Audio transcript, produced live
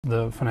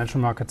The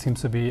financial market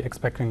seems to be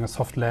expecting a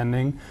soft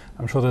landing.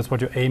 I'm sure that's what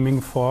you're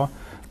aiming for,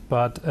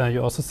 but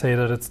you also say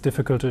that it's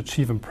difficult to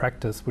achieve in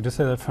practice. Would you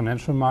say that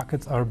financial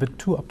markets are a bit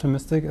too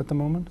optimistic at the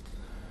moment?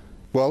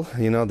 Well,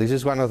 this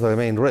is one of the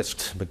main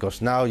risks,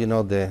 because now,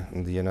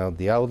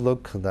 the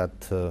outlook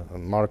that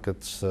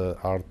markets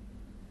are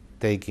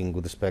taking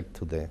with respect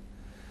to the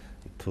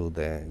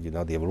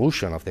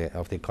evolution of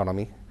the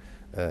economy.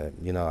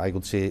 I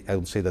would say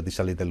that it's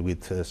a little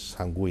bit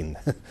sanguine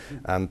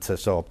and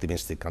so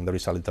optimistic, and there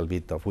is a little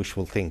bit of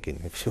wishful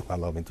thinking, if you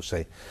allow me to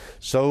say.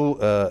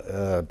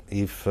 So,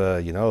 if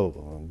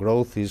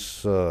growth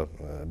is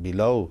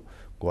below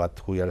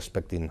what we are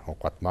expecting or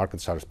what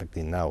markets are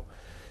expecting now,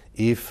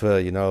 if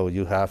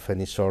you have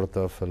any sort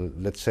of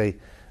let's say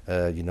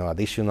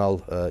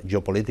additional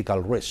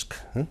geopolitical risk.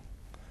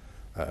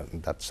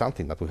 That's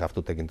something that we have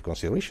to take into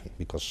consideration,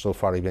 because so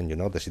far even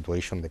the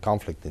situation, the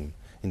conflict in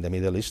the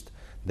Middle East,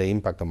 the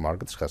impact on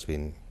markets has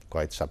been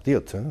quite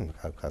subdued,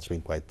 has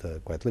been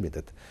quite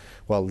limited.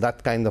 Well,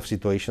 that kind of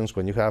situations,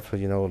 when you have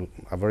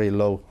a very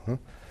low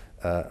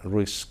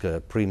risk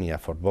premia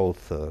for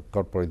both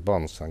corporate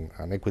bonds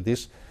and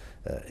equities,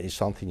 is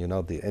something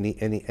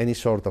any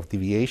sort of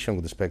deviation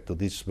with respect to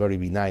this very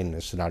benign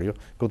scenario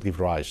could give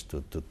rise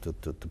to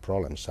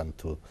problems and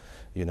to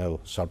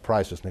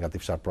surprises,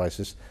 negative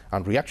surprises,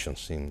 and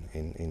reactions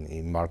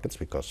in markets,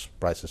 because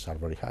prices are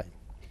very high.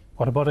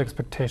 What about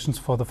expectations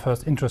for the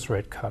first interest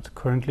rate cut?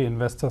 Currently,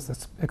 investors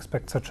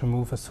expect such a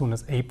move as soon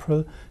as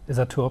April. Is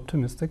that too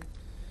optimistic?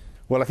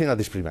 Well, I think that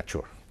is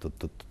premature to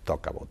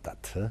talk about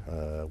that.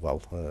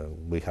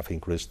 We have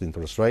increased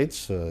interest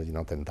rates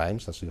 10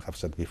 times, as you have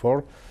said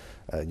before.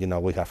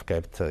 We have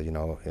kept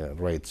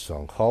rates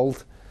on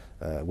hold.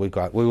 We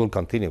will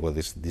continue with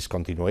this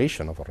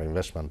continuation of our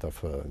investment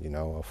of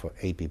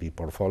APP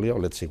portfolio.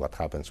 Let's see what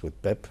happens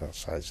with PEP,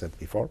 as I said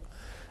before.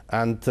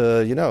 And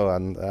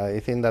and I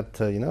think that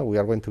we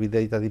are going to be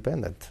data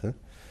dependent.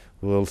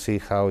 We will see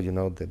how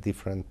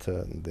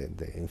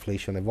the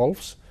inflation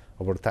evolves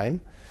over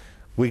time.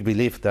 We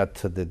believe that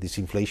the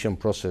disinflation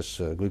process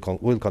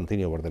will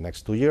continue over the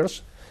next 2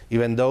 years,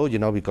 even though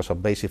because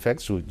of base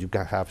effects you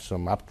can have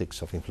some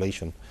upticks of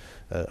inflation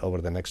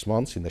over the next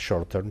months in the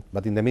short term.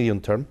 But in the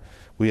medium term,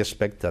 we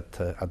expect that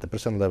at the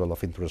present level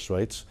of interest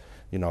rates,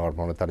 our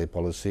monetary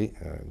policy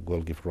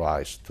will give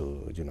rise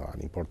to an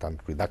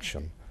important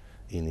reduction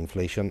in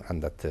inflation,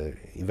 and that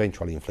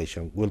eventually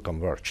inflation will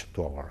converge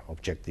to our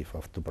objective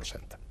of 2%.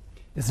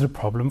 Is it a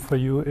problem for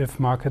you if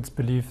markets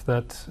believe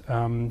that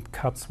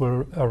cuts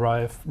will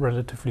arrive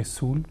relatively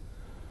soon?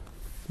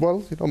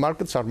 Well,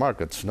 markets are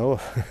markets,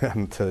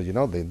 and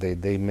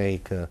they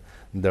make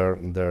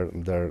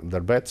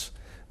their bets.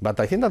 But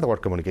I think that our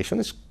communication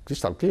is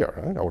crystal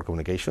clear. Our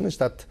communication is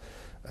that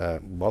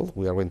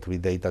we are going to be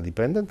data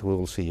dependent. We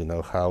will see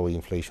how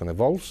inflation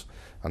evolves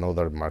and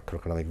other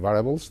macroeconomic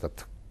variables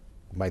that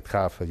might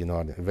have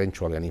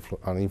eventually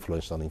an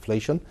influence on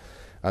inflation,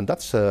 and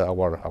that's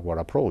our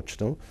approach.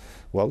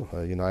 Well,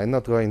 I'm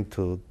not going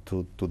to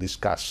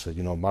discuss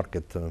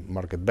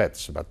market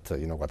bets, but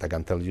what I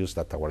can tell you is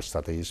that our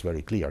strategy is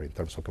very clear in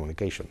terms of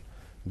communication,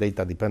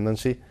 data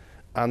dependency,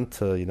 and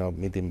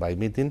meeting by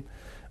meeting,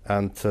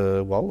 and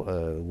we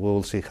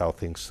will see how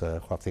things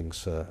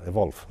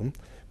evolve.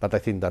 But I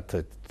think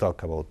that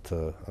talk about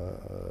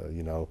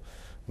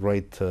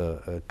rate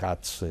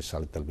cuts is a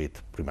little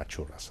bit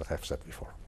premature, as I have said before.